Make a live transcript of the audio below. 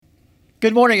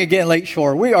Good morning again,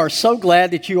 Lakeshore. We are so glad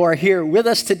that you are here with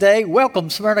us today. Welcome,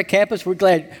 Smyrna Campus. We're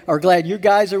glad you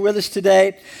guys are with us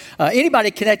today. Anybody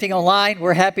connecting online,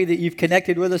 we're happy that you've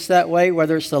connected with us that way,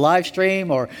 whether it's the live stream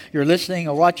or you're listening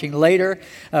or watching later.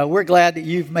 We're glad that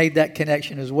you've made that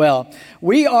connection as well.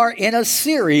 We are in a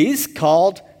series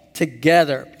called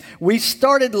Together. We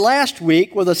started last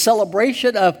week with a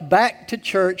celebration of Back to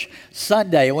Church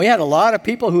Sunday. And we had a lot of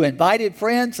people who invited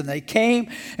friends, and they came,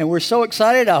 and we're so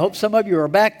excited. I hope some of you are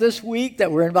back this week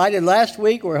that were invited last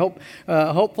week. We're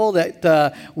hopeful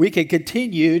that we can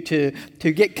continue to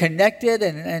get connected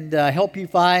and help you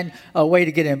find a way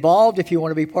to get involved. If you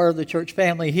want to be part of the church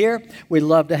family here, we'd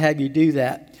love to have you do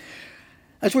that.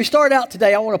 As we start out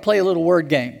today, I want to play a little word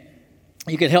game.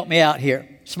 You can help me out here.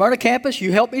 Smyrna Campus,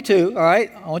 you help me too, all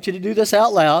right? I want you to do this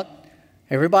out loud.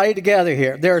 Everybody together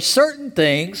here. There are certain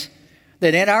things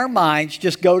that in our minds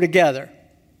just go together,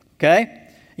 okay?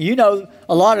 You know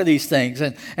a lot of these things.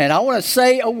 And I want to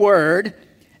say a word,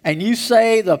 and you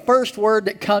say the first word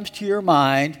that comes to your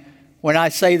mind when I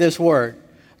say this word.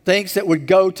 Things that would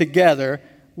go together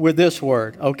with this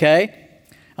word, okay?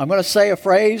 I'm going to say a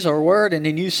phrase or a word, and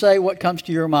then you say what comes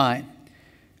to your mind.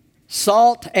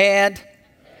 Salt and...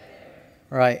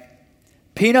 Right.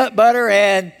 Peanut butter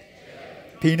and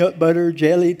peanut butter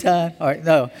jelly time. All right,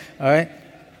 no. All right.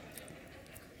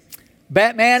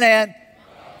 Batman and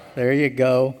there you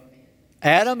go.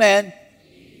 Adam and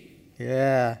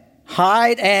yeah.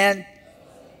 Hide and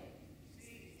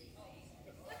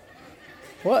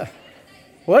what?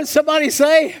 What did somebody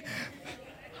say?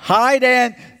 Hide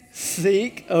and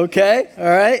seek. Okay. All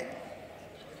right.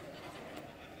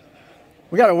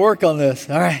 We got to work on this.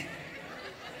 All right.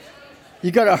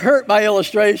 You're going to hurt my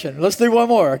illustration. Let's do one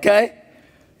more, okay?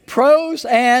 Pros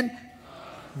and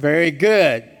very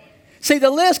good. See,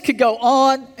 the list could go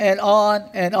on and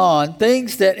on and on.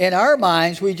 Things that in our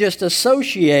minds we just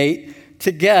associate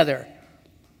together.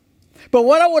 But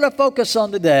what I want to focus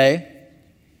on today,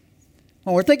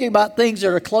 when we're thinking about things that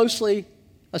are closely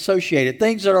associated,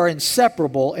 things that are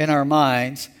inseparable in our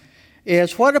minds,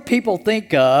 is what do people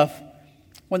think of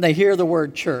when they hear the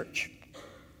word church?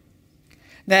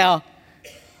 Now,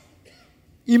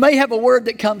 you may have a word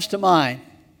that comes to mind,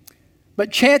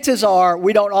 but chances are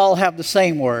we don't all have the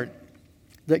same word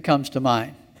that comes to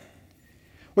mind.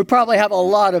 We probably have a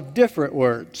lot of different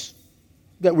words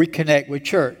that we connect with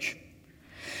church.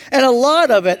 And a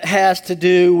lot of it has to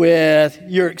do with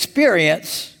your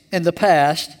experience in the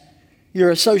past, your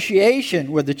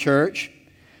association with the church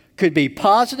could be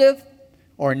positive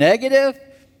or negative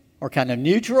or kind of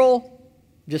neutral,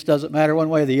 just doesn't matter one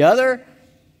way or the other.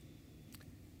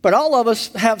 But all of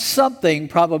us have something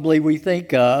probably we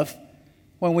think of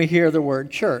when we hear the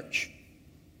word church.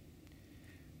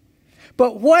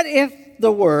 But what if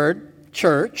the word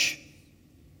church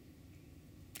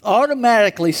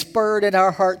automatically spurred in our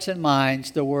hearts and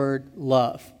minds the word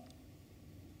love?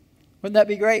 Wouldn't that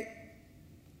be great?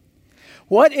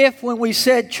 What if when we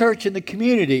said church in the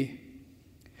community,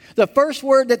 the first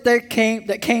word that came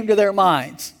to their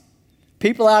minds,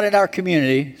 people out in our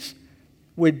communities,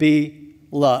 would be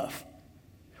love?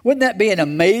 Wouldn't that be an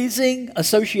amazing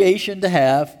association to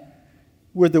have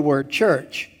with the word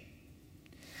church?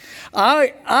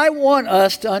 I want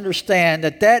us to understand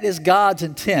that is God's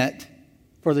intent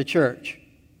for the church.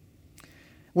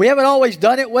 We haven't always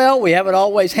done it well. We haven't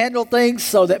always handled things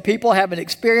so that people have an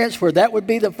experience where that would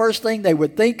be the first thing they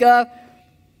would think of.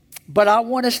 But I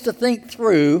want us to think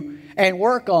through and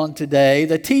work on today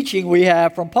the teaching we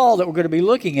have from Paul that we're going to be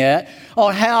looking at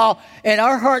on how in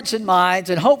our hearts and minds,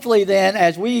 and hopefully then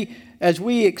as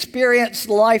we experience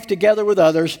life together with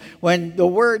others, when the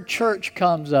word church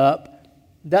comes up,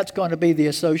 that's going to be the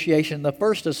association, the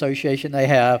first association they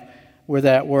have with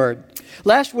that word.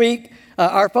 Last week,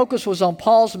 our focus was on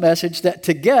Paul's message that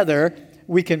together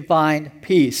we can find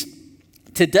peace.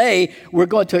 Today, we're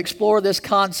going to explore this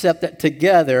concept that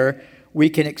together we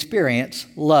can experience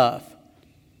love.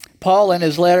 Paul, in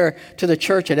his letter to the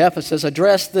church at Ephesus,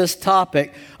 addressed this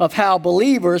topic of how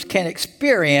believers can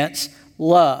experience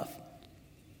love.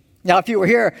 Now, if you were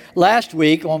here last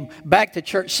week on Back to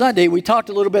Church Sunday, we talked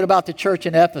a little bit about the church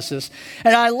in Ephesus.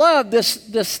 And I love this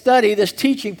study, this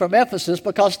teaching from Ephesus,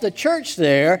 because the church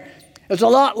there is a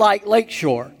lot like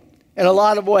Lakeshore in a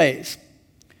lot of ways.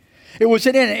 It was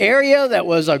in an area that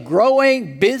was a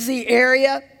growing, busy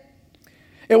area.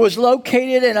 It was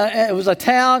located it was a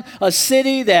town, a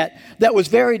city that was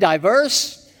very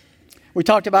diverse. We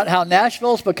talked about how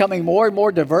Nashville is becoming more and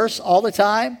more diverse all the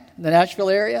time in the Nashville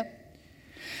area.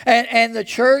 And the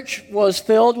church was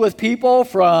filled with people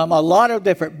from a lot of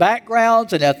different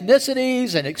backgrounds and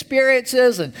ethnicities and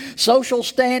experiences and social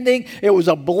standing. It was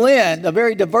a blend, a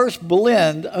very diverse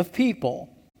blend of people.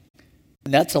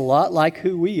 And that's a lot like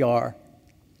who we are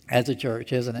as a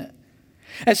church, isn't it?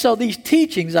 And so these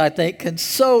teachings, I think, can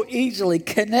so easily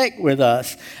connect with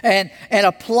us and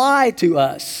apply to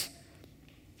us.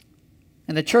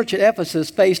 And the church at Ephesus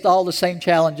faced all the same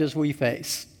challenges we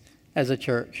face as a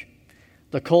church.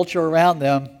 The culture around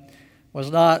them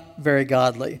was not very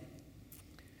godly.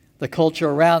 The culture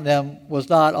around them was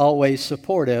not always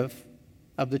supportive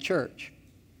of the church.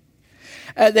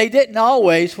 They didn't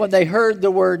always, when they heard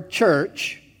the word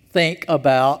church, think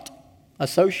about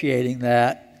associating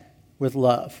that with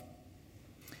love.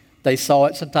 They saw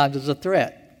it sometimes as a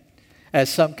threat, as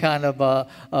some kind of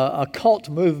a cult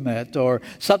movement or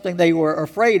something they were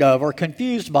afraid of or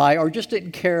confused by or just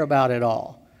didn't care about at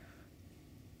all.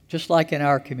 Just like in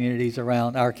our communities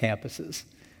around our campuses.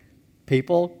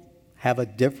 People have a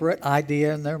different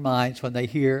idea in their minds when they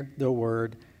hear the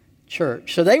word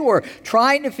church. So they were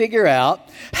trying to figure out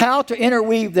how to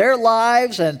interweave their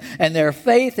lives and their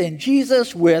faith in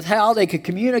Jesus with how they could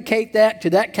communicate that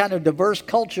to that kind of diverse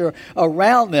culture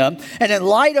around them. And in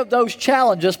light of those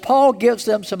challenges, Paul gives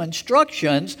them some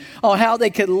instructions on how they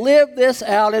could live this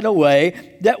out in a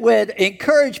way that would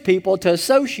encourage people to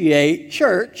associate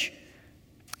church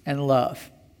and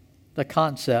love, the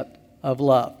concept of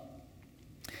love.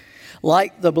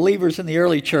 Like the believers in the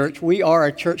early church, we are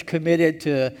a church committed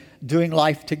to doing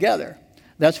life together.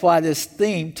 That's why this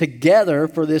theme, together,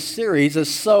 for this series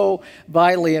is so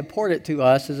vitally important to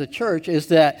us as a church, is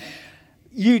that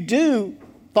you do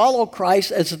follow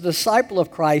Christ as a disciple of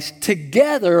Christ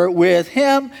together with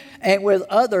Him and with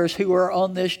others who are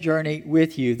on this journey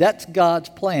with you. That's God's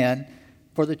plan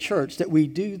for the church, that we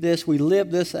do this, we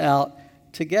live this out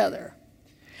together.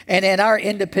 And in our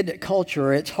independent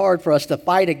culture, it's hard for us to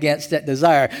fight against that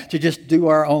desire to just do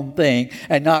our own thing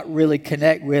and not really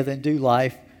connect with and do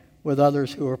life with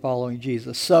others who are following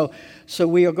Jesus. So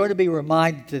we are going to be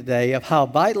reminded today of how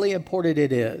vitally important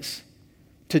it is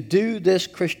to do this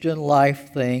Christian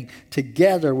life thing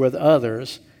together with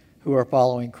others who are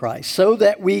following Christ, so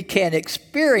that we can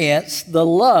experience the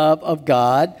love of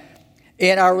God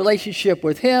in our relationship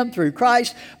with Him through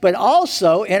Christ, but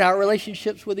also in our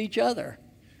relationships with each other.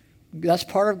 That's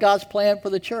part of God's plan for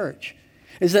the church,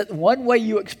 is that one way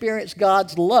you experience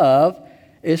God's love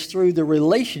is through the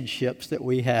relationships that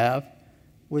we have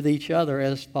with each other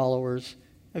as followers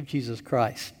of Jesus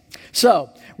Christ. So,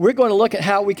 we're going to look at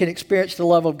how we can experience the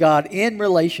love of God in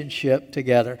relationship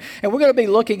together. And we're going to be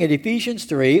looking at Ephesians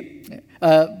 3,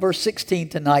 verse 16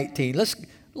 to 19.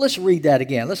 Let's read that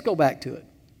again. Let's go back to it.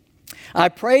 I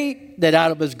pray that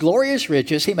out of His glorious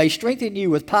riches He may strengthen you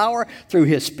with power through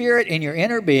His Spirit in your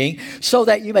inner being, so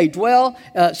that you may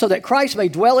so that Christ may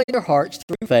dwell in your hearts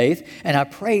through faith. And I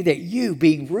pray that you,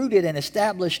 being rooted and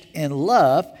established in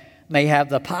love, may have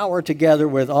the power together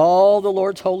with all the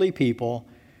Lord's holy people,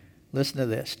 listen to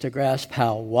this, to grasp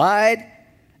how wide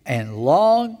and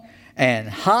long and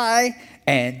high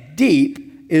and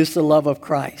deep is the love of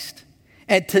Christ,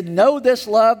 and to know this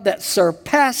love that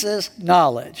surpasses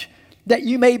knowledge, that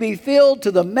you may be filled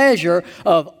to the measure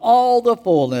of all the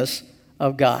fullness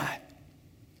of God.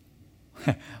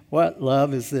 What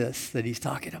love is this that he's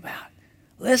talking about?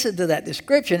 Listen to that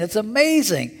description. It's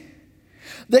amazing.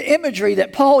 The imagery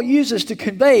that Paul uses to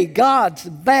convey God's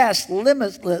vast,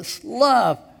 limitless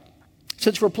love.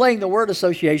 Since we're playing the word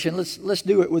association, let's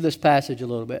do it with this passage a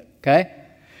little bit, okay?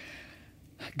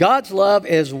 God's love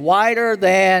is wider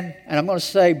than, and I'm going to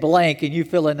say blank, and you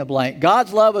fill in the blank.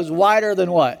 God's love is wider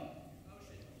than what?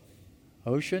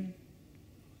 Ocean?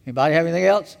 Anybody have anything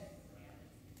else?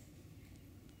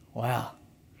 Wow.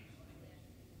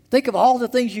 Think of all the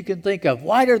things you can think of.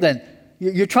 Wider than,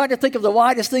 you're trying to think of the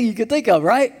widest thing you can think of,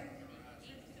 right?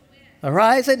 The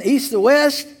horizon, east to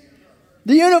west,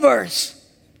 the universe.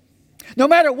 No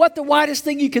matter what the widest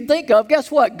thing you can think of,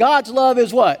 guess what? God's love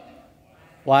is what?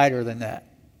 Wider than that.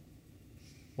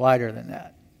 Wider than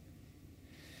that.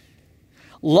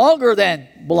 Longer than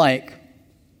blank.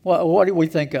 What do we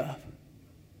think of?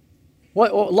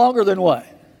 What longer than what?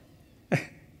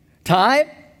 Time?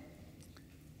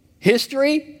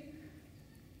 History?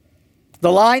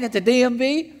 The line at the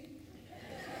DMV?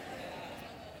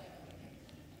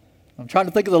 I'm trying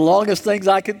to think of the longest things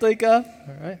I can think of.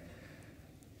 All right.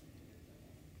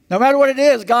 No matter what it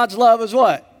is, God's love is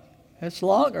what? It's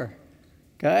longer.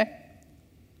 Okay?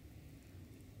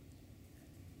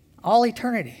 All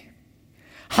eternity.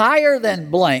 Higher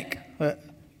than blank.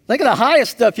 Think of the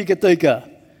highest stuff you could think of.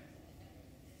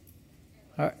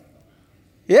 All right.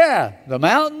 Yeah, the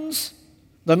mountains,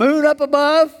 the moon up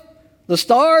above, the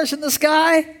stars in the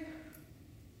sky.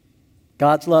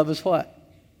 God's love is what?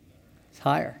 It's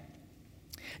higher.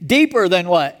 Deeper than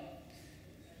what?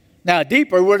 Now,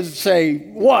 deeper, what does it say?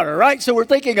 Water, right? So we're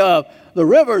thinking of the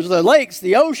rivers, the lakes,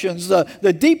 the oceans,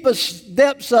 the deepest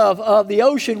depths of the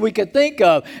ocean we could think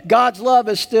of. God's love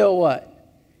is still what?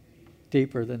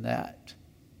 Deeper than that.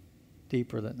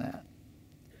 Deeper than that.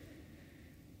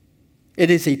 It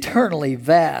is eternally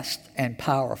vast and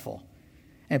powerful.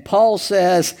 And Paul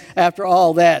says, after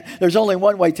all that, there's only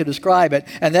one way to describe it,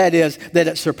 and that is that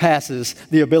it surpasses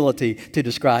the ability to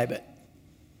describe it.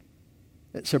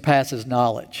 It surpasses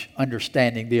knowledge,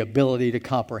 understanding, the ability to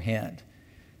comprehend.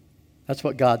 That's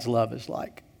what God's love is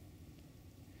like.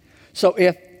 So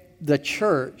if the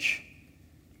church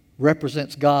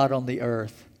represents God on the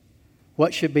earth,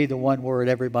 what should be the one word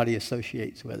everybody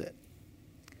associates with it?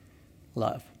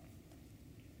 Love.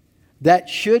 That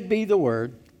should be the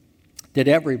word that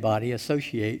everybody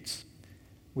associates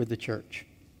with the church.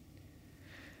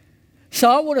 So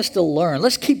I want us to learn.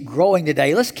 Let's keep growing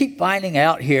today. Let's keep finding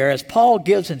out here as Paul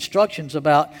gives instructions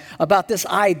about this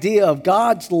idea of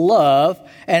God's love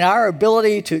and our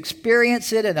ability to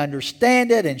experience it and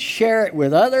understand it and share it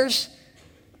with others,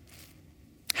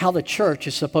 how the church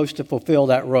is supposed to fulfill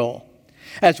that role.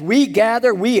 As we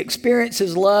gather, we experience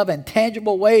His love in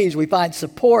tangible ways. We find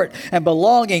support and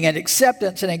belonging and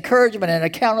acceptance and encouragement and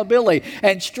accountability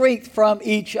and strength from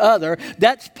each other.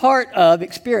 That's part of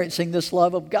experiencing this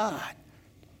love of God.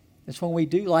 It's when we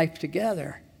do life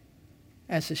together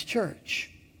as His church.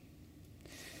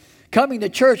 Coming to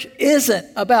church isn't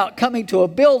about coming to a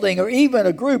building or even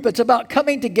a group. It's about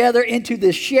coming together into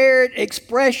the shared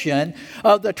expression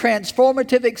of the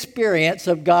transformative experience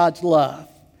of God's love.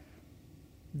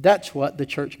 That's what the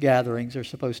church gatherings are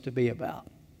supposed to be about.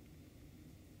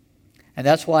 And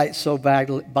that's why it's so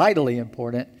vitally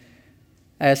important,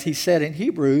 as he said in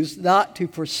Hebrews, not to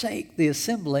forsake the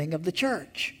assembling of the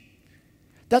church.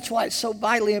 That's why it's so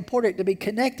vitally important to be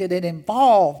connected and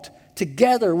involved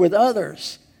together with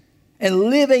others and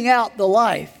living out the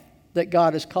life that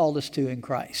God has called us to in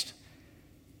Christ.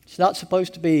 It's not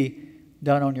supposed to be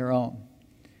done on your own.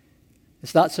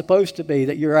 It's not supposed to be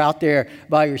that you're out there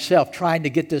by yourself trying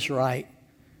to get this right.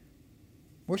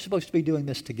 We're supposed to be doing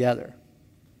this together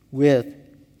with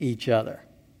each other.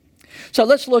 So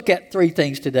let's look at three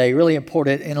things today, really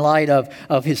important in light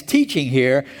of his teaching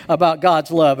here about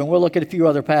God's love. And we'll look at a few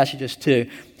other passages too.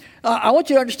 I want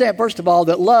you to understand, first of all,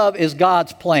 that love is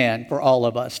God's plan for all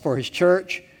of us, for His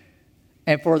church,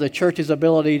 and for the church's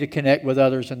ability to connect with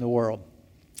others in the world.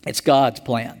 It's God's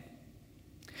plan.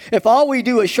 If all we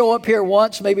do is show up here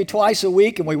once, maybe twice a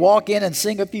week, and we walk in and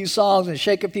sing a few songs and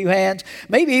shake a few hands,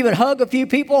 maybe even hug a few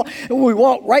people, and we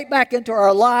walk right back into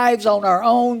our lives on our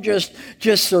own, just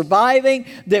surviving,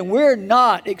 then we're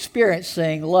not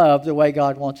experiencing love the way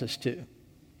God wants us to.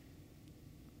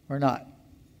 We're not.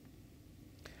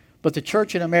 But the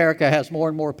church in America has more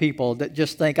and more people that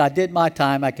just think, I did my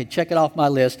time, I can check it off my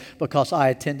list because I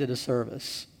attended a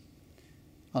service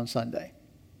on Sunday.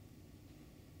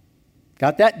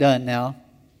 Got that done now.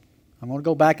 I'm going to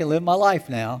go back and live my life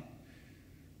now.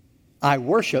 I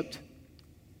worshiped,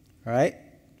 right?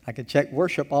 I can check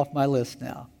worship off my list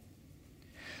now.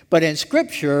 But in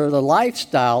Scripture, the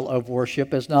lifestyle of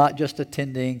worship is not just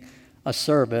attending a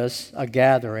service, a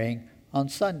gathering on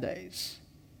Sundays.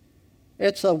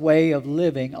 It's a way of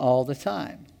living all the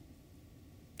time.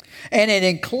 And it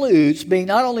includes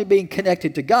not only being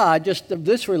connected to God, just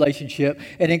this relationship,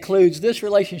 it includes this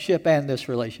relationship and this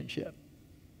relationship.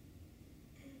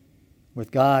 With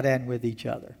God and with each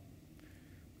other.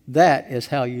 That is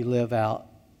how you live out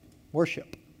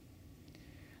worship.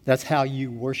 That's how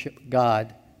you worship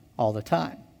God all the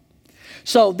time.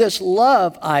 So this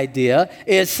love idea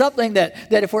is something that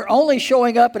if we're only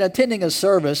showing up and attending a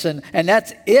service and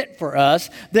that's it for us,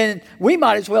 then we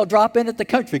might as well drop in at the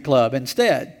country club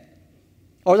instead.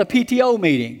 Or the PTO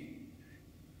meeting.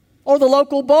 Or the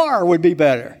local bar would be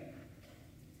better.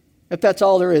 If that's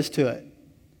all there is to it.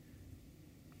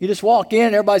 You just walk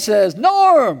in, everybody says,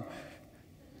 Norm!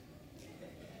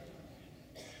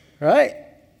 Right?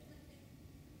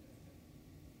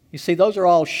 You see, those are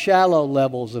all shallow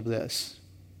levels of this.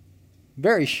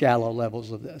 Very shallow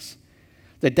levels of this.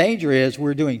 The danger is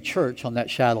we're doing church on that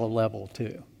shallow level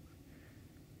too.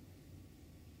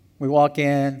 We walk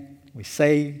in, we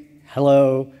say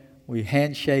hello, we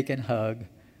handshake and hug,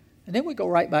 and then we go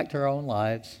right back to our own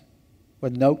lives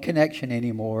with no connection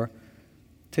anymore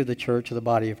to the church of the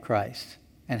body of Christ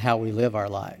and how we live our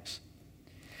lives.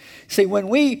 See, when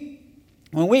we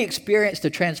experience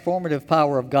the transformative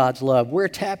power of God's love, we're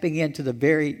tapping into the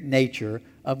very nature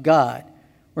of God.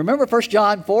 Remember 1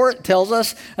 John 4, it tells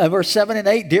us, verse 7 and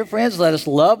 8, "Dear friends, let us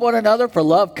love one another, for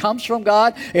love comes from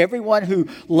God. Everyone who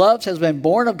loves has been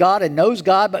born of God and knows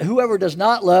God, but whoever does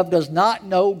not love does not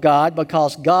know God,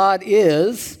 because God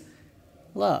is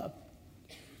love."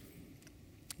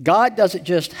 God doesn't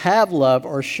just have love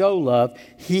or show love,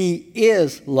 He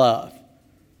is love.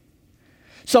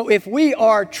 So if we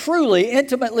are truly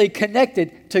intimately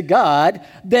connected to God,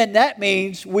 then that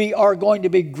means we are going to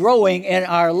be growing in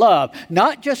our love.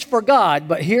 Not just for God,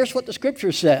 but here's what the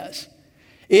Scripture says.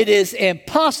 It is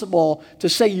impossible to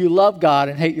say you love God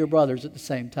and hate your brothers at the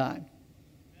same time.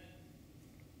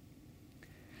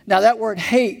 Now that word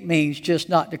hate means just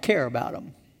not to care about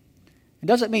them. It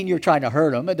doesn't mean you're trying to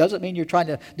hurt them. It doesn't mean you're trying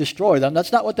to destroy them.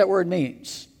 That's not what that word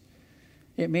means.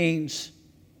 It means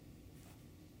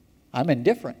I'm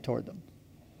indifferent toward them.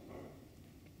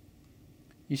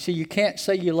 You see, you can't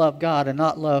say you love God and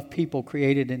not love people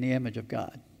created in the image of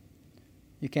God.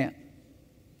 You can't.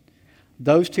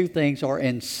 Those two things are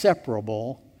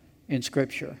inseparable in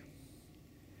Scripture.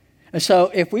 And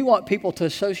so if we want people to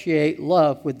associate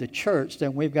love with the church,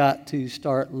 then we've got to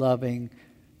start loving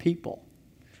people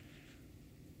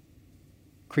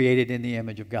created in the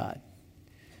image of God.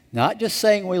 Not just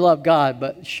saying we love God,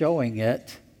 but showing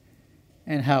it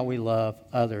and how we love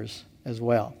others as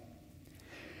well.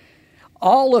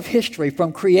 All of history,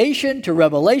 from creation to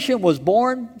Revelation, was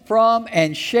born from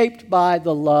and shaped by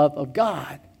the love of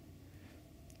God.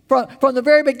 From the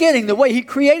very beginning, the way He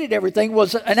created everything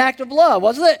was an act of love,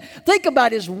 wasn't it? Think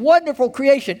about His wonderful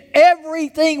creation.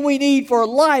 Everything we need for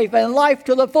life and life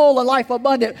to the full and life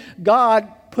abundant, God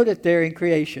put it there in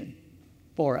creation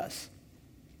for us.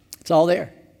 It's all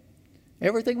there.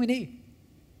 Everything we need.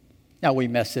 Now, we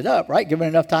mess it up, right? Given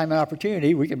enough time and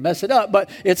opportunity, we can mess it up, but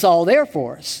it's all there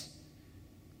for us.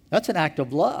 That's an act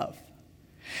of love.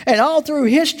 And all through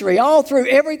history, all through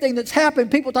everything that's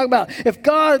happened, people talk about, if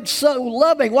God's so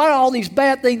loving, why do all these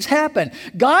bad things happen?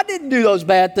 God didn't do those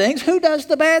bad things. Who does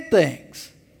the bad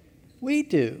things? We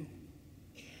do.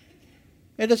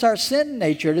 It is our sin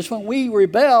nature. It is when we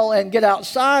rebel and get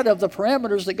outside of the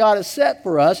parameters that God has set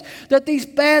for us that these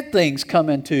bad things come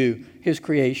into His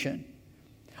creation.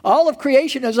 All of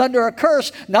creation is under a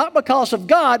curse, not because of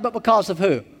God, but because of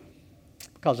who?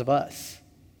 Because of us.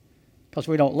 Because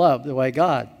we don't love the way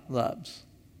God loves.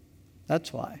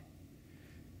 That's why.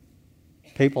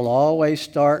 People always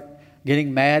start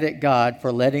getting mad at God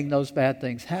for letting those bad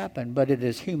things happen, but it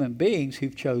is human beings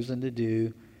who've chosen to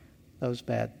do those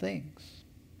bad things.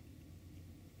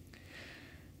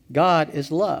 God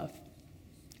is love.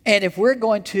 And if we're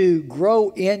going to grow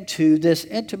into this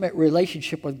intimate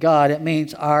relationship with God, it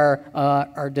means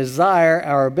our desire,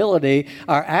 our ability,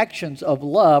 our actions of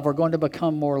love are going to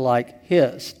become more like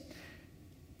His.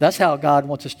 That's how God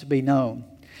wants us to be known.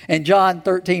 In John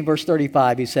 13, verse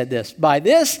 35, He said this, "By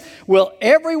this will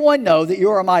everyone know that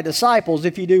you are my disciples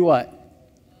if you do what?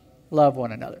 Love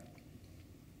one another."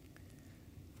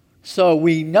 So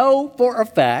we know for a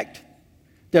fact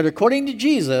that according to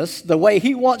Jesus, the way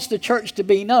He wants the church to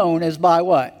be known is by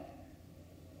what?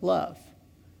 Love.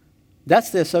 That's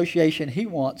the association He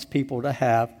wants people to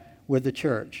have with the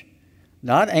church.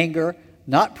 Not anger,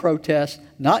 not protest,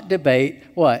 not debate.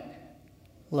 What?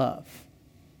 Love.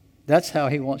 That's how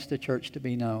He wants the church to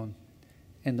be known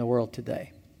in the world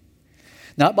today.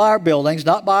 Not by our buildings,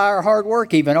 not by our hard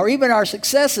work even, or even our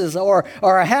successes or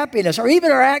our happiness, or even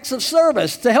our acts of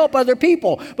service to help other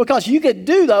people, because you could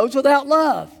do those without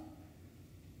love.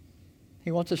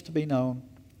 He wants us to be known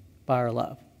by our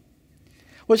love.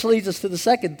 Which leads us to the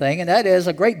second thing, and that is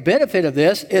a great benefit of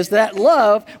this is that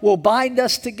love will bind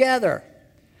us together.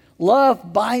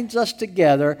 Love binds us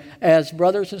together as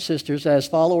brothers and sisters, as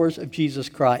followers of Jesus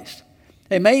Christ.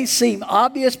 It may seem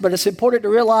obvious, but it's important to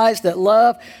realize that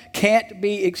love can't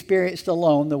be experienced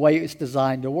alone the way it's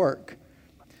designed to work.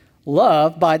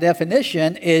 Love, by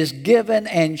definition, is given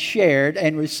and shared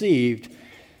and received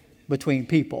between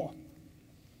people.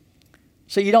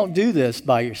 So you don't do this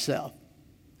by yourself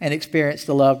and experience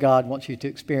the love God wants you to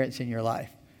experience in your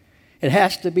life. It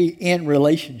has to be in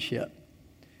relationship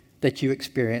that you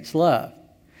experience love.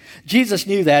 Jesus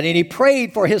knew that, and He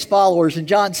prayed for His followers in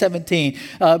John 17,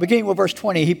 beginning with verse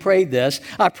 20. He prayed this,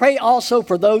 "I pray also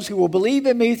for those who will believe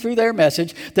in me through their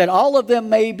message, that all of them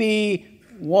may be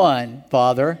one,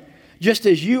 Father, just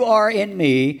as you are in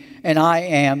me and I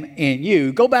am in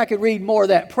you." Go back and read more of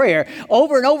that prayer.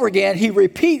 Over and over again, He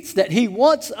repeats that He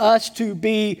wants us to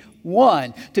be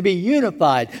one, to be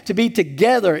unified, to be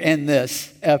together in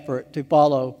this effort to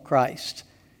follow Christ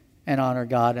and honor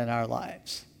God in our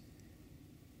lives.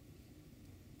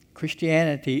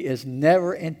 Christianity is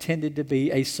never intended to be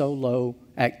a solo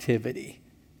activity.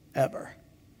 ever.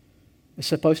 It's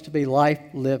supposed to be life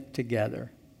lived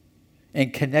together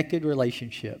in connected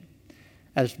relationship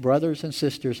as brothers and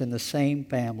sisters in the same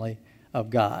family of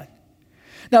God.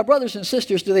 Now, brothers and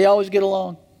sisters, do they always get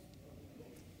along?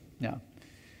 No.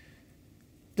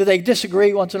 Do they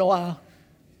disagree once in a while?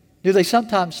 Do they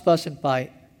sometimes fuss and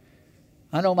fight?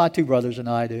 I know my two brothers and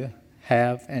I do,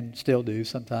 have and still do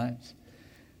sometimes.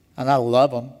 And I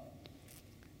love them.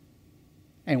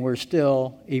 And we're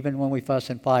still, even when we fuss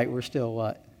and fight, we're still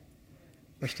what?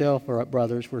 We're still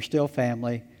brothers. We're still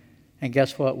family. And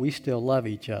guess what? We still love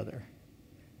each other,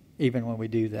 even when we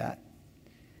do that.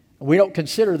 We don't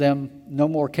consider them no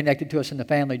more connected to us in the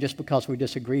family just because we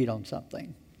disagreed on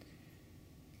something.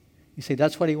 You see,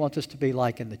 that's what he wants us to be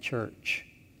like in the church.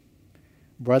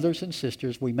 Brothers and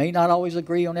sisters, we may not always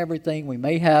agree on everything. We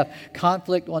may have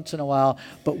conflict once in a while,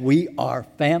 but we are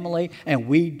family, and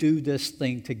we do this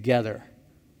thing together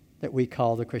that we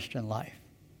call the Christian life.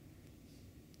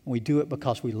 We do it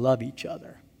because we love each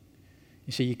other.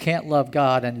 You see, you can't love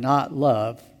God and not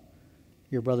love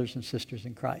your brothers and sisters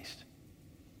in Christ.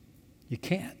 You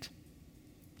can't.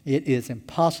 It is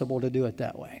impossible to do it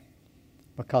that way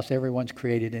because everyone's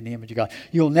created in the image of God.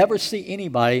 You'll never see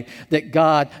anybody that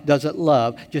God doesn't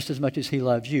love just as much as he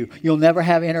loves you. You'll never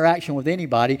have interaction with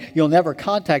anybody. You'll never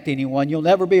contact anyone. You'll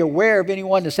never be aware of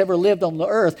anyone that's ever lived on the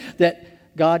earth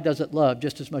that God doesn't love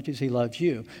just as much as he loves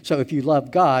you. So if you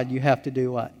love God, you have to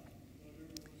do what?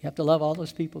 You have to love all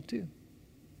those people too.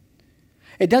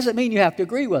 It doesn't mean you have to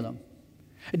agree with them.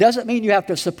 It doesn't mean you have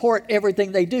to support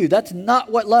everything they do. That's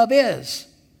not what love is.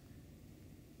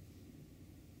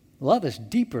 Love is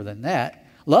deeper than that.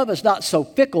 Love is not so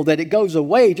fickle that it goes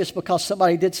away just because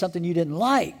somebody did something you didn't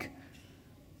like.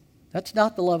 That's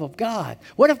not the love of God.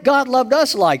 What if God loved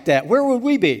us like that? Where would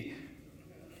we be?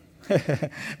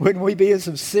 Wouldn't we be in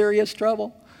some serious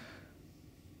trouble?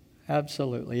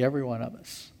 Absolutely, every one of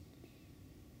us.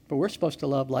 But we're supposed to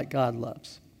love like God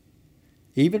loves.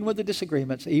 Even with the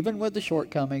disagreements, even with the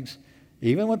shortcomings,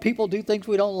 even when people do things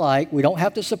we don't like, we don't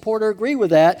have to support or agree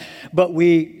with that, but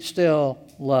we still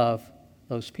love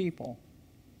those people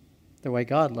the way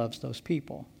God loves those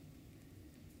people.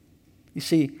 You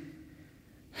see,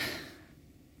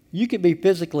 you can be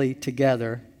physically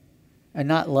together and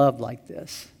not love like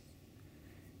this.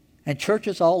 And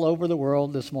churches all over the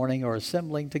world this morning are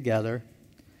assembling together.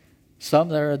 Some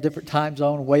that are a different time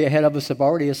zone, way ahead of us, have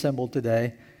already assembled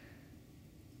today.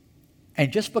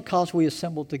 And just because we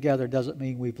assemble together doesn't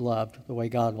mean we've loved the way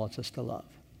God wants us to love.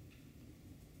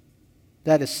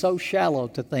 That is so shallow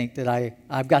to think that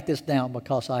I've got this down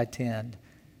because I attend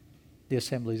the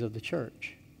assemblies of the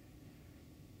church.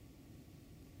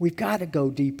 We've got to go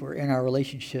deeper in our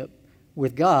relationship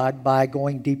with God by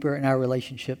going deeper in our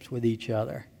relationships with each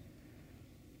other.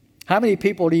 How many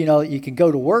people do you know that you can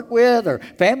go to work with or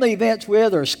family events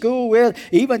with or school with,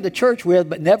 even the church with,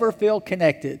 but never feel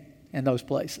connected in those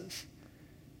places?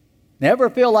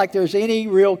 Never feel like there's any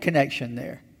real connection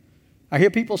there. I hear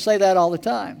people say that all the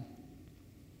time.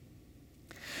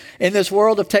 In this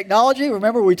world of technology,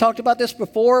 remember we talked about this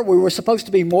before, we were supposed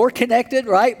to be more connected,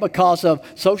 right? Because of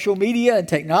social media and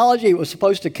technology, it was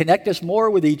supposed to connect us more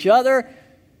with each other.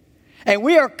 And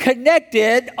we are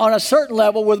connected on a certain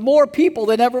level with more people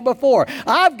than ever before.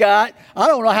 I've got, I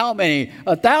don't know how many,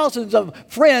 thousands of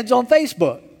friends on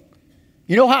Facebook.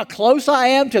 You know how close I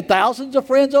am to thousands of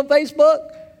friends on Facebook?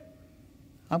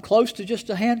 I'm close to just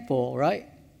a handful, right?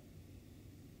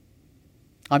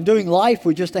 I'm doing life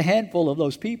with just a handful of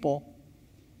those people.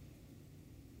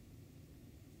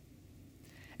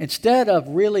 Instead of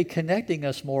really connecting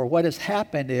us more, what has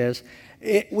happened is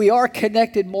we are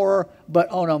connected more, but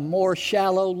on a more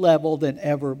shallow level than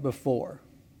ever before.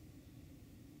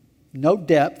 No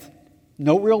depth,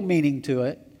 no real meaning to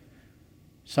it.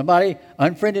 Somebody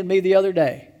unfriended me the other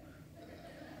day.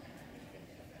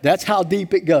 That's how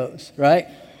deep it goes, right?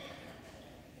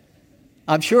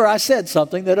 I'm sure I said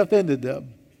something that offended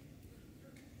them.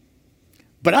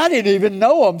 But I didn't even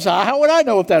know them, so how would I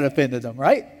know if that offended them,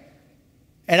 right?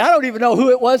 And I don't even know who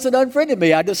it was that unfriended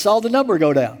me. I just saw the number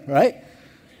go down, right?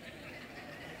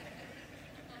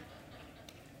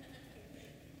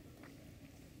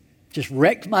 Just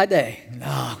wrecked my day.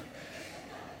 No.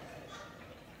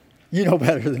 You know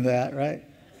better than that, right?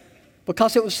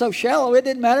 Because it was so shallow, it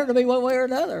didn't matter to me one way or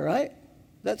another, right?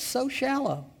 That's so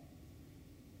shallow.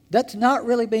 That's not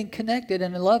really being connected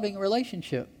in a loving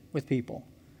relationship with people.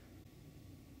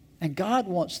 And God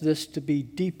wants this to be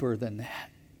deeper than that.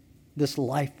 This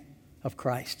life of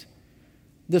Christ.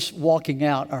 This walking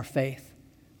out our faith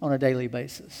on a daily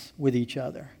basis with each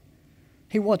other.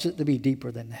 He wants it to be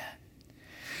deeper than that.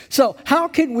 So how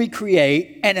can we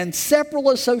create an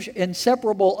inseparable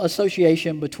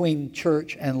association between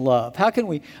church and love? How can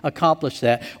we accomplish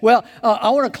that? Well,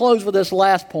 I want to close with this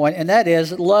last point, and that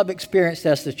is love experienced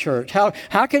as the church.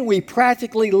 How can we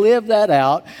practically live that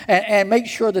out and make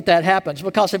sure that that happens?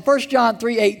 Because in 1 John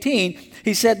 3:18,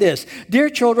 he said this, "Dear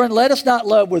children, let us not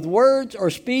love with words or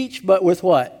speech, but with"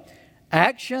 what?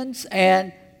 Actions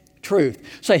and truth.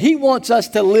 So he wants us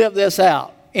to live this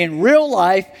out in real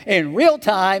life, in real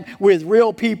time, with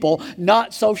real people,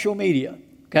 not social media.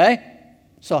 Okay?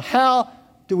 So how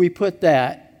do we put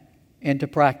that into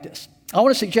practice? I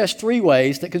want to suggest 3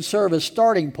 ways that can serve as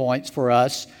starting points for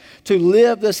us to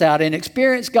live this out and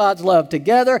experience God's love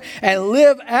together and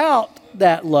live out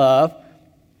that love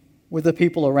with the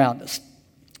people around us.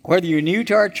 Whether you're new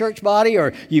to our church body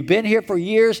or you've been here for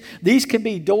years, these can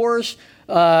be doors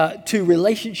to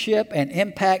relationship and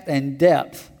impact and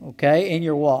depth, okay, in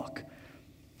your walk.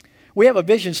 We have a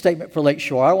vision statement for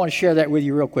Lakeshore. I want to share that with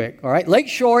you real quick, all right?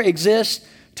 Lakeshore exists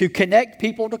to connect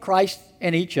people to Christ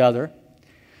and each other,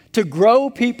 to grow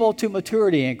people to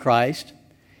maturity in Christ,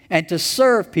 and to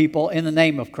serve people in the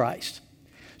name of Christ.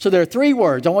 So there are 3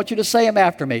 words. I want you to say them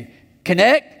after me.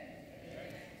 Connect,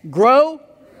 grow,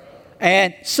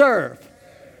 and serve.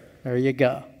 There you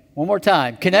go. One more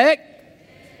time. Connect,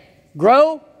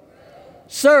 grow,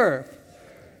 serve.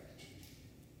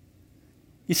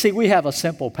 You see, we have a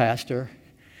simple pastor,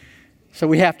 so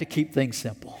we have to keep things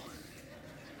simple.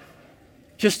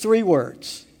 Just 3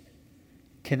 words.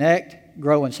 Connect,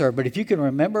 grow, and serve. But if you can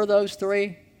remember those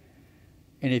 3,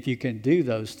 and if you can do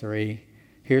those 3,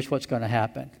 here's what's going to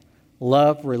happen.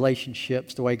 Love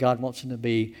relationships, the way God wants them to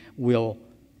be, will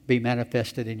be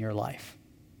manifested in your life.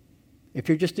 If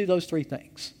you just do those 3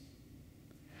 things.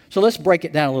 So let's break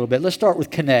it down a little bit. Let's start with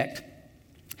connect.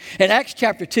 In Acts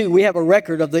chapter 2, we have a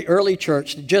record of the early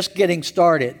church just getting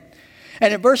started.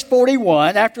 And in verse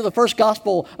 41, after the first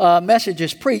gospel message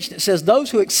is preached, it says,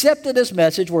 those who accepted this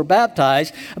message were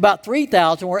baptized. About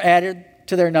 3,000 were added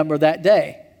to their number that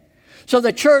day. So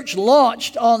the church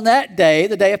launched on that day,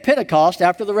 the day of Pentecost,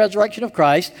 after the resurrection of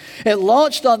Christ. It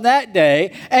launched on that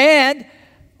day, and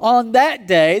on that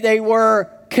day they were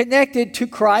connected to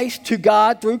Christ, to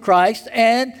God through Christ,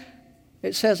 and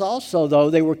it says also,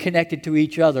 though, they were connected to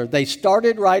each other. They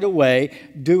started right away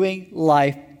doing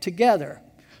life together.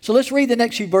 So let's read the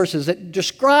next few verses. It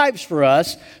describes for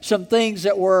us some things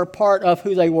that were part of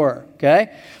who they were,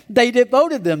 okay? They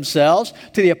devoted themselves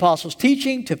to the apostles'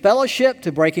 teaching, to fellowship,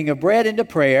 to breaking of bread, and to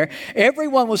prayer.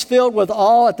 Everyone was filled with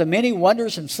awe at the many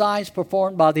wonders and signs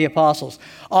performed by the apostles.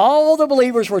 All the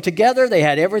believers were together. They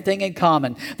had everything in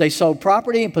common. They sold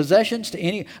property and possessions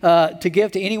to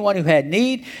give to anyone who had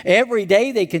need. Every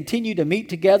day they continued to meet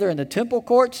together in the temple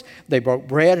courts. They broke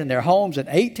bread in their homes and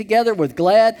ate together with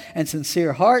glad and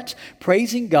sincere hearts,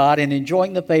 praising God and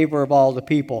enjoying the favor of all the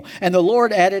people. And the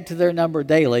Lord added to their number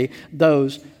daily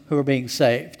those who are being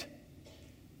saved.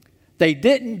 They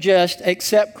didn't just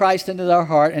accept Christ into their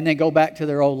heart and then go back to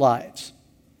their old lives.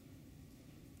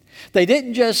 They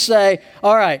didn't just say,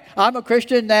 all right, I'm a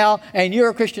Christian now and you're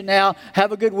a Christian now.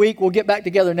 Have a good week. We'll get back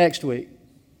together next week.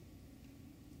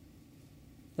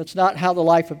 That's not how the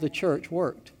life of the church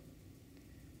worked.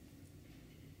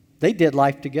 They did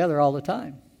life together all the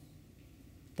time.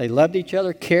 They loved each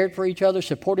other, cared for each other,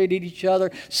 supported each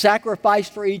other,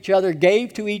 sacrificed for each other,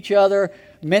 gave to each other,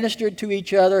 ministered to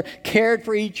each other, cared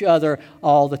for each other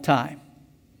all the time.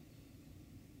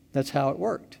 That's how it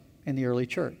worked in the early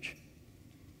church.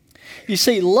 You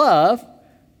see, love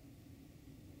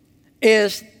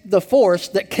is the force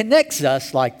that connects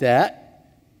us like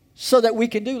that so that we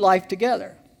can do life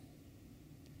together.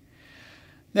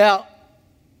 Now,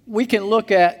 we can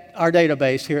look at our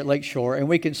database here at Lakeshore and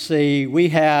we can see we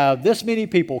have this many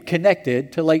people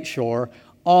connected to Lakeshore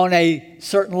on a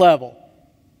certain level,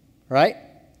 right?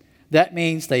 That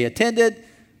means they attended,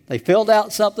 they filled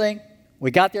out something,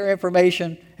 we got their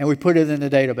information, and we put it in the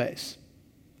database.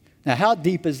 Now, how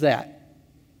deep is that?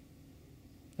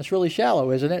 That's really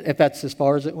shallow, isn't it, if that's as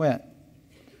far as it went?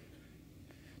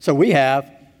 So we have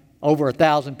over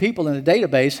 1,000 people in the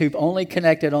database who've only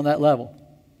connected on that level.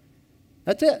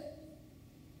 That's it.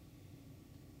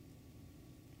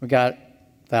 We got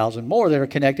 1,000 more that are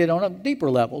connected on deeper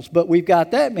levels, but we've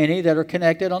got that many that are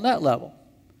connected on that level.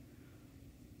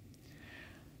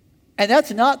 And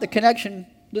that's not the connection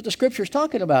that the Scripture is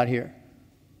talking about here.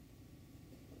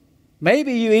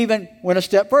 Maybe you even went a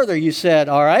step further. You said,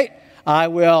 all right, I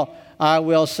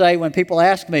will say when people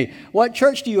ask me, what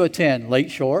church do you attend?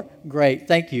 Lakeshore. Great.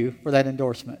 Thank you for that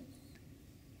endorsement.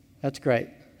 That's great.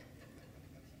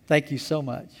 Thank you so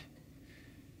much.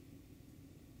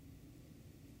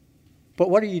 But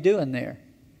what are you doing there?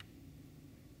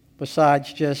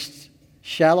 besides just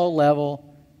shallow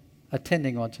level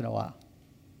attending once in a while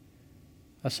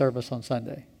a service on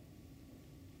Sunday?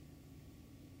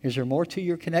 Is there more to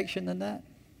your connection than that?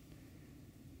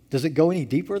 Does it go any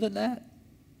deeper than that?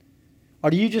 Or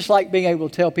do you just like being able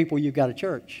to tell people you've got a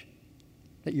church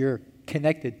that you're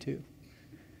connected to?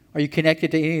 Are you connected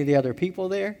to any of the other people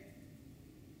there?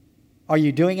 Are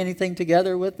you doing anything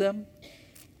together with them?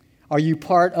 Are you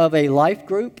part of a life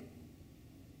group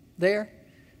there?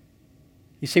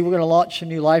 You see, we're going to launch some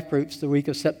new life groups the week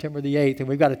of September the 8th, and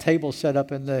we've got a table set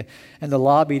up in the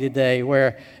lobby today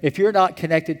where if you're not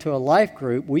connected to a life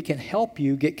group, we can help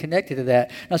you get connected to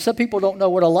that. Now, some people don't know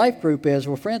what a life group is.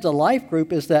 Well, friends, a life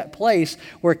group is that place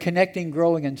where connecting,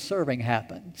 growing, and serving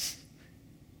happens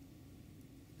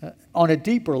on a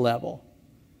deeper level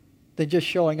than just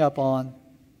showing up on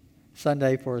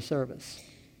Sunday for a service.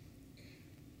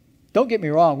 Don't get me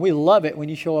wrong, we love it when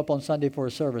you show up on Sunday for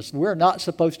a service. We're not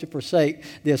supposed to forsake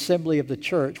the assembly of the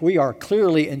church. We are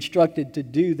clearly instructed to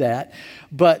do that.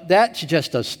 But that's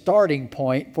just a starting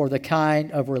point for the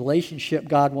kind of relationship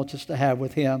God wants us to have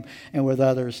with Him and with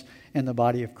others in the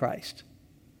body of Christ.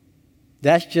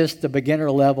 That's just the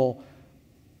beginner level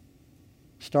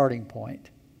starting point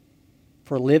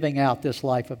for living out this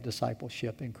life of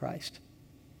discipleship in Christ.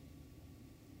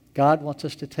 God wants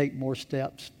us to take more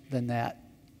steps than that,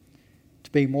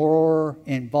 to be more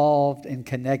involved and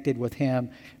connected with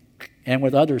Him and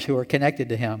with others who are connected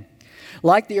to Him,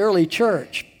 like the early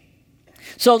church.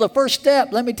 So the first step,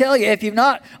 let me tell you, if you've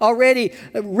not already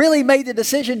really made the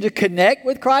decision to connect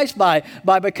with Christ by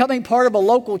becoming part of a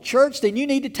local church, then you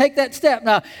need to take that step.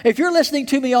 Now, if you're listening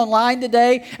to me online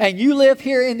today and you live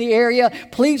here in the area,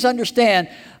 please understand,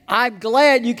 I'm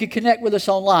glad you can connect with us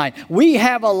online. We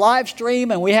have a live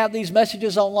stream and we have these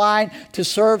messages online to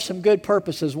serve some good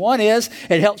purposes. One is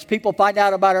it helps people find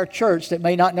out about our church that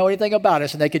may not know anything about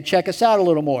us, and they can check us out a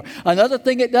little more. Another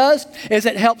thing it does is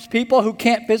it helps people who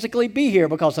can't physically be here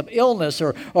because of illness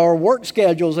or work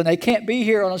schedules, and they can't be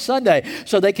here on a Sunday,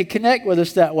 so they can connect with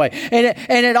us that way.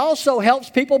 And it also helps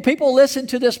people. People listen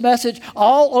to this message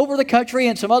all over the country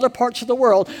and some other parts of the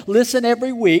world, listen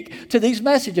every week to these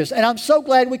messages. And I'm so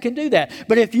glad we can do that.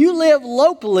 But if you live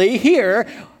locally here,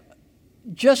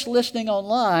 just listening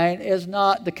online is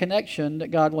not the connection that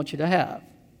God wants you to have.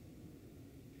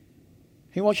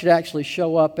 He wants you to actually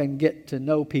show up and get to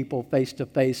know people face to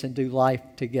face and do life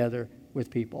together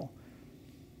with people.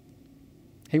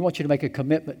 He wants you to make a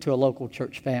commitment to a local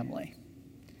church family.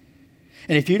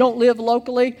 And if you don't live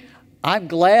locally, I'm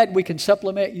glad we can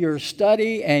supplement your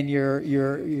study and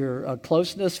your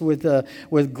closeness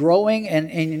with growing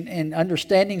and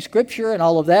understanding Scripture and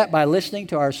all of that by listening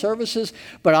to our services.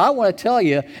 But I want to tell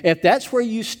you, if that's where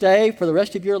you stay for the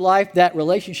rest of your life, that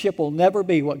relationship will never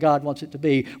be what God wants it to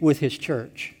be with His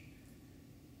church.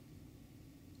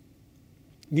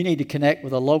 You need to connect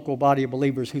with a local body of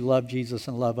believers who love Jesus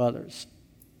and love others,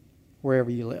 wherever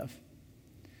you live.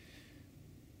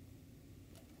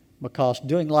 Because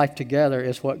doing life together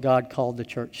is what God called the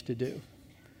church to do.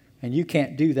 And you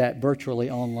can't do that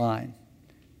virtually online.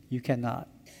 You cannot.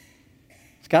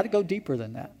 It's got to go deeper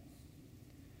than that.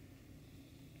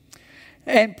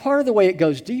 And part of the way it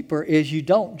goes deeper is you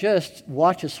don't just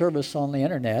watch a service on the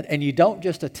internet, and you don't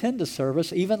just attend a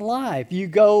service even live. You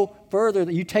go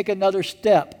further. You take another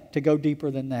step to go deeper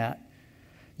than that.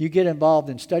 You get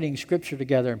involved in studying Scripture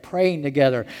together and praying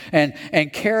together and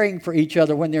caring for each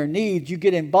other when there are needs. You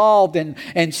get involved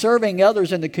in serving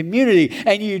others in the community.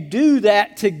 And you do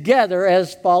that together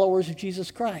as followers of Jesus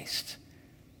Christ.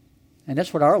 And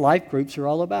that's what our life groups are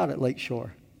all about at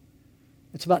Lakeshore.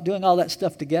 It's about doing all that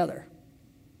stuff together.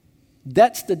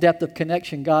 That's the depth of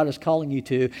connection God is calling you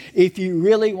to if you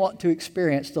really want to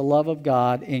experience the love of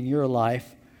God in your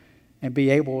life and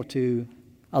be able to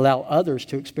allow others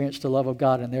to experience the love of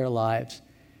God in their lives.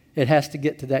 It has to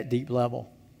get to that deep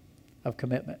level of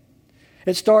commitment.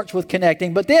 It starts with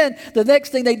connecting. But then the next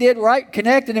thing they did, right?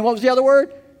 Connect, and then what was the other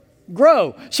word?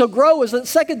 Grow. So grow is the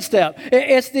second step.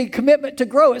 It's the commitment to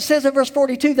grow. It says in verse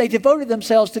 42, they devoted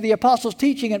themselves to the apostles'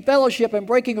 teaching and fellowship and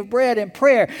breaking of bread and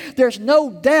prayer. There's no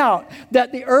doubt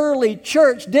that the early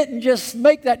church didn't just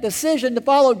make that decision to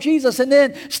follow Jesus and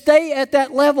then stay at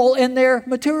that level in their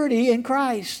maturity in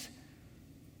Christ.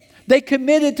 They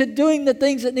committed to doing the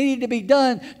things that needed to be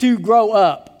done to grow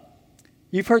up.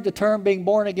 You've heard the term being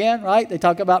born again, right? They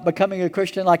talk about becoming a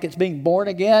Christian like it's being born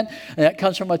again. And that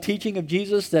comes from a teaching of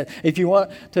Jesus that if you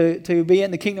want to be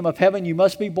in the kingdom of heaven, you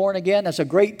must be born again. That's a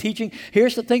great teaching.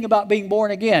 Here's the thing about being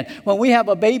born again. When we have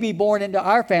a baby born into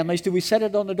our families, do we set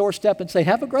it on the doorstep and say,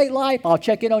 have a great life, I'll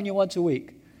check in on you once a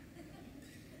week?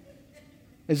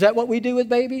 Is that what we do with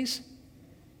babies?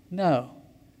 No.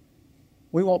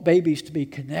 We want babies to be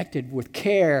connected with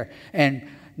care and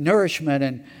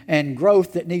nourishment and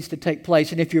growth that needs to take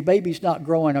place. And if your baby's not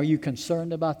growing, are you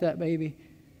concerned about that baby?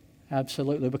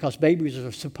 Absolutely, because babies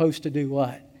are supposed to do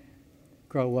what?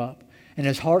 Grow up. And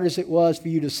as hard as it was for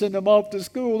you to send them off to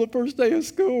school the first day of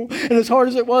school, and as hard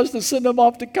as it was to send them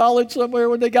off to college somewhere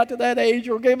when they got to that age,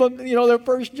 or give them, their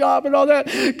first job and all that,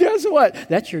 guess what?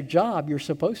 That's your job. You're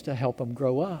supposed to help them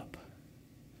grow up.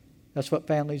 That's what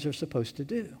families are supposed to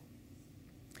do.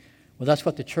 Well, that's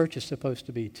what the church is supposed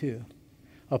to be too.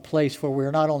 A place where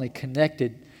we're not only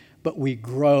connected, but we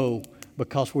grow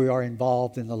because we are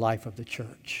involved in the life of the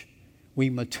church. We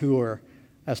mature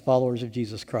as followers of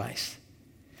Jesus Christ.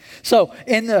 So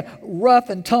in the rough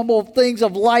and tumble things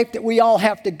of life that we all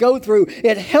have to go through,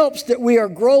 it helps that we are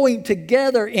growing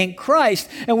together in Christ,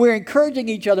 and we're encouraging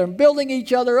each other and building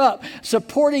each other up,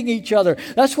 supporting each other.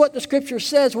 That's what the Scripture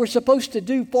says we're supposed to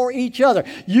do for each other.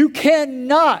 You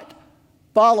cannot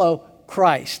follow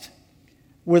Christ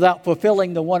without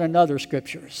fulfilling the one another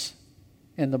scriptures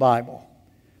in the Bible.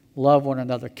 Love one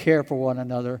another, care for one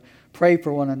another, pray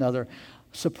for one another,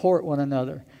 support one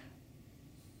another.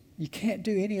 You can't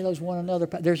do any of those one another.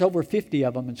 There's over 50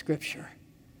 of them in Scripture.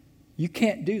 You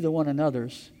can't do the one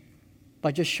another's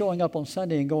by just showing up on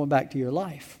Sunday and going back to your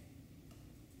life.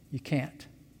 You can't.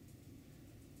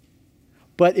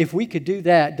 But if we could do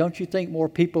that, don't you think more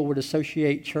people would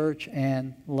associate church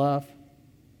and love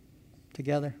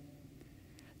together?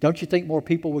 Don't you think more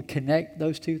people would connect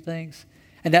those two things?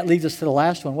 And that leads us to the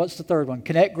last one. What's the third one?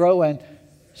 Connect, grow, and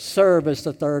serve is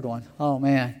the third one. Oh,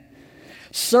 man.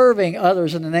 Serving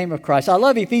others in the name of Christ. I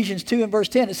love Ephesians 2 and verse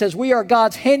 10. It says, we are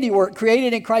God's handiwork,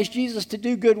 created in Christ Jesus to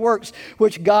do good works,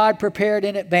 which God prepared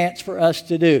in advance for us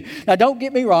to do. Now, don't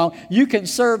get me wrong. You can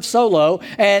serve solo,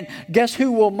 and guess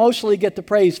who will mostly get the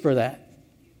praise for that?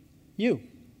 You.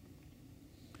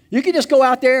 You can just go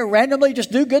out there and randomly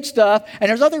just do good stuff, and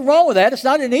there's nothing wrong with that. It's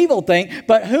not an evil thing,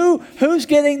 but who's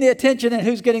getting the attention and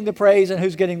who's getting the praise and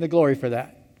who's getting the glory for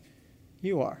that?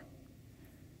 You are.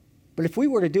 But if we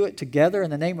were to do it together in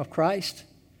the name of Christ,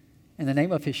 in the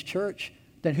name of His church,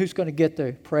 then who's going to get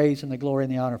the praise and the glory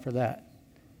and the honor for that?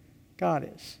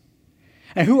 God is.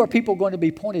 And who are people going to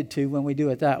be pointed to when we do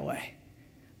it that way?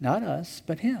 Not us,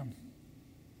 but Him.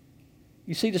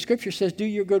 You see, the Scripture says, do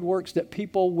your good works that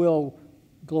people will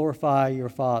glorify your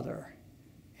Father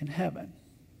in heaven.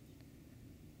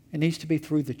 It needs to be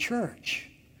through the church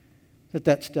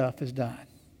that stuff is done.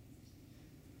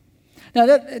 Now,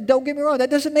 don't get me wrong. That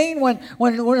doesn't mean when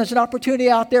there's an opportunity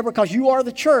out there, because you are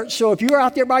the church. So if you're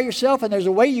out there by yourself and there's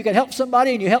a way you can help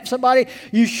somebody and you help somebody,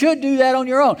 you should do that on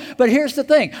your own. But here's the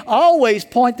thing. Always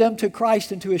point them to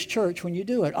Christ and to His church when you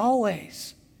do it.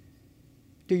 Always.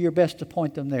 Do your best to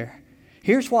point them there.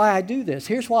 Here's why I do this.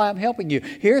 Here's why I'm helping you.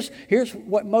 Here's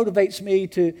what motivates me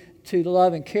to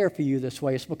love and care for you this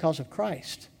way. It's because of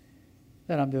Christ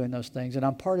that I'm doing those things. And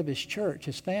I'm part of His church,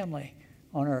 His family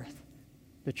on earth,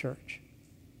 the church.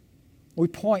 We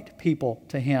point people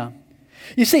to Him.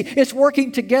 You see, it's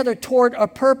working together toward a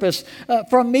purpose.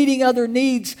 From meeting other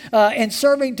needs and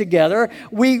serving together,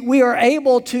 we are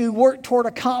able to work toward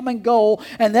a common goal,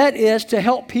 and that is to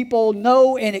help people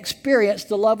know and experience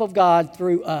the love of God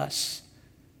through us.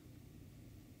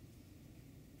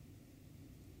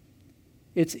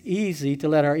 It's easy to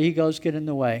let our egos get in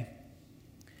the way,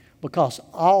 because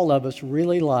all of us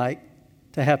really like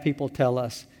to have people tell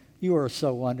us, you are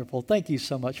so wonderful. Thank you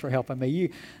so much for helping me.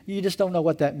 You just don't know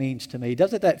what that means to me.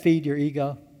 Doesn't that feed your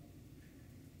ego?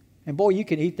 And boy, you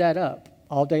can eat that up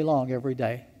all day long, every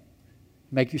day.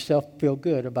 Make yourself feel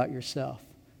good about yourself.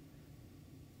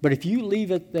 But if you leave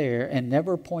it there and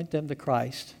never point them to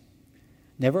Christ,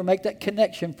 never make that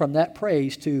connection from that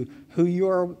praise to who you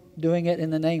are doing it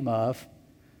in the name of,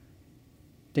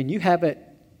 then you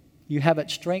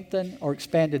haven't strengthened or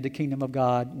expanded the kingdom of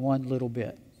God one little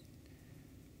bit.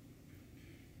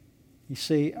 You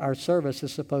see, our service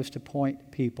is supposed to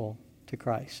point people to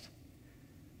Christ.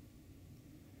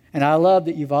 And I love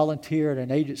that you volunteer at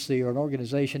an agency or an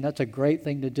organization. That's a great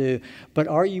thing to do. But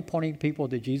are you pointing people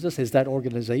to Jesus? Is that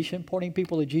organization pointing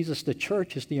people to Jesus? The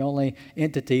church is the only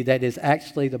entity that is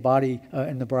actually the body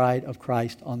and the bride of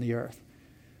Christ on the earth.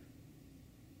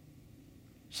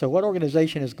 So what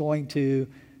organization is going to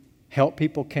help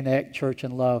people connect church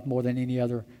and love more than any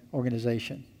other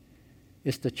organization?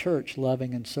 It's the church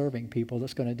loving and serving people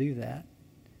that's going to do that.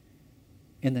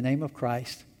 In the name of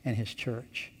Christ and His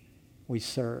church, we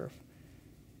serve.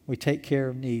 We take care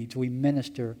of needs. We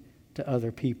minister to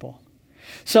other people.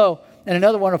 So, in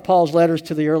another one of Paul's letters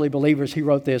to the early believers, he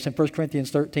wrote this in 1 Corinthians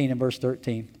 13 and verse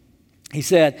 13. He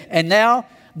said, and now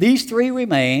these three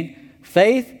remain,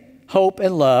 faith, hope,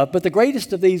 and love. But the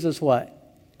greatest of these is what?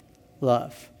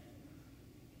 love.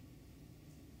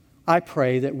 I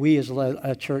pray that we as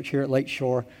a church here at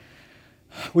Lakeshore,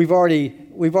 we've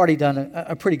already done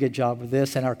a pretty good job with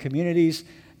this in our communities,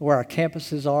 where our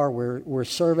campuses are. We're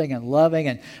serving and loving.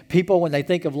 And people, when they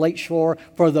think of Lakeshore,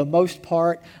 for the most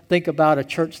part, think about a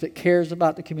church that cares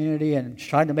about the community and is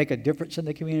trying to make a difference in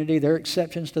the community. There are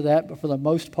exceptions to that, but for the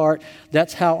most part,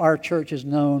 that's how our church is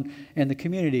known in the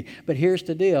community. But here's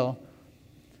the deal.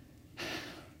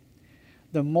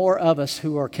 The more of us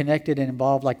who are connected and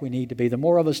involved like we need to be, the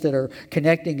more of us that are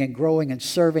connecting and growing and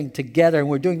serving together, and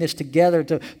we're doing this together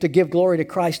to give glory to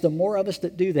Christ, the more of us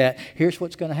that do that, here's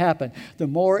what's going to happen. The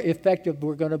more effective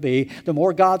we're going to be, the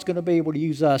more God's going to be able to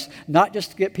use us, not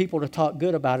just to get people to talk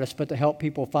good about us, but to help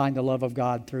people find the love of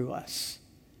God through us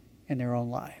in their own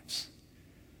lives.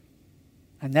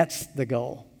 And that's the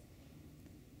goal.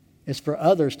 It's for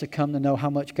others to come to know how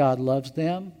much God loves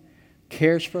them,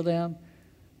 cares for them,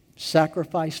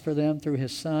 sacrificed for them through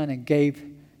His Son, and gave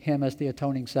Him as the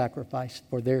atoning sacrifice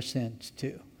for their sins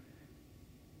too.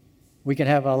 We can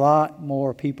have a lot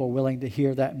more people willing to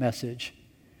hear that message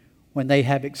when they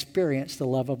have experienced the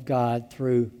love of God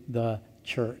through the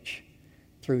church,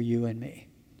 through you and me.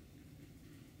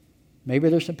 Maybe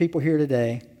there's some people here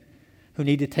today who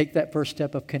need to take that first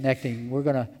step of connecting. We're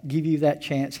going to give you that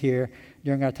chance here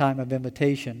during our time of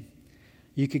invitation.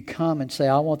 You could come and say,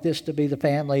 I want this to be the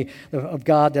family of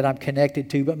God that I'm connected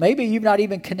to. But maybe you've not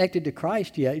even connected to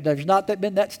Christ yet. There's not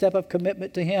been that step of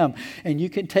commitment to Him. And you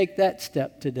can take that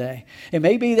step today. It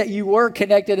may be that you were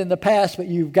connected in the past, but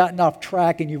you've gotten off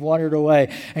track and you've wandered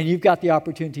away. And you've got the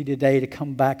opportunity today to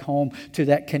come back home to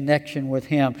that connection with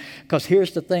Him. Because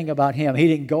here's the thing about Him. He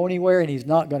didn't go anywhere, and He's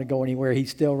not going to go anywhere.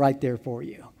 He's still right there for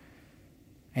you.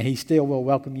 And He still will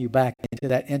welcome you back into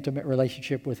that intimate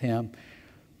relationship with Him.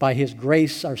 By His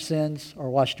grace, our sins are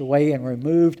washed away and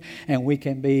removed, and we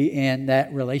can be in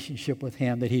that relationship with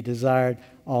Him that He desired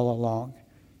all along.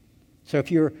 So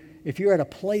if you're at a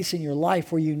place in your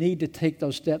life where you need to take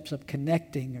those steps of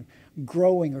connecting or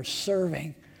growing or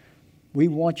serving, we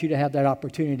want you to have that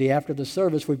opportunity. After the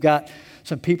service, we've got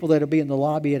some people that will be in the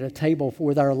lobby at a table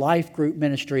with our life group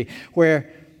ministry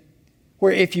where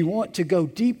if you want to go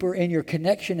deeper in your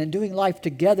connection and doing life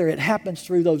together, it happens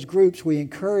through those groups. We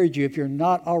encourage you, if you're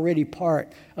not already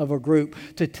part of a group,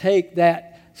 to take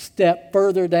that step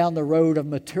further down the road of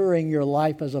maturing your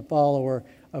life as a follower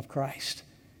of Christ.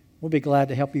 We'll be glad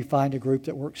to help you find a group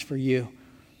that works for you.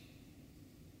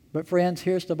 But friends,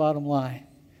 here's the bottom line.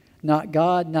 Not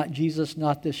God, not Jesus,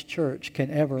 not this church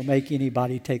can ever make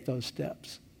anybody take those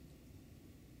steps.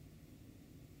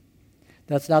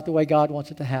 That's not the way God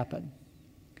wants it to happen.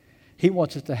 He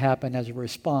wants it to happen as a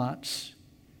response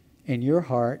in your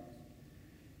heart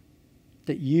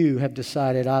that you have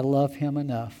decided, I love Him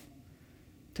enough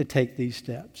to take these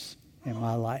steps in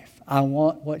my life. I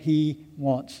want what He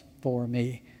wants for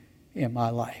me in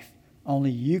my life. Only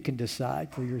you can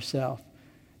decide for yourself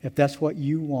if that's what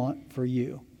you want for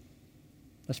you.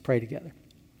 Let's pray together.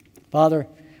 Father,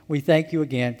 we thank you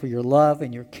again for your love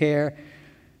and your care,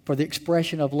 for the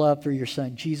expression of love through your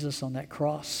Son Jesus on that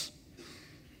cross,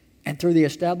 and through the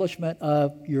establishment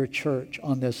of your church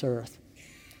on this earth.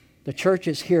 The church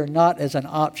is here not as an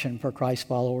option for Christ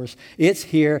followers. It's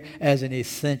here as an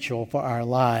essential for our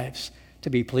lives to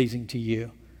be pleasing to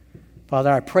you. Father,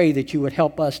 I pray that you would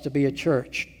help us to be a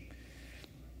church,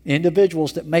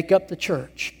 individuals that make up the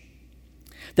church,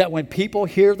 that when people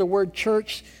hear the word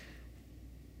church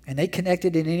and they connect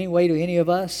it in any way to any of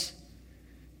us,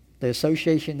 the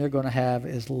association they're going to have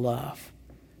is love.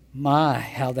 My,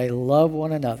 how they love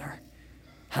one another,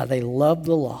 how they love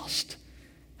the lost,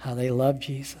 how they love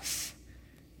Jesus.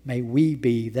 May we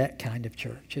be that kind of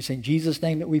church. It's in Jesus'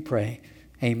 name that we pray.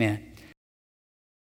 Amen.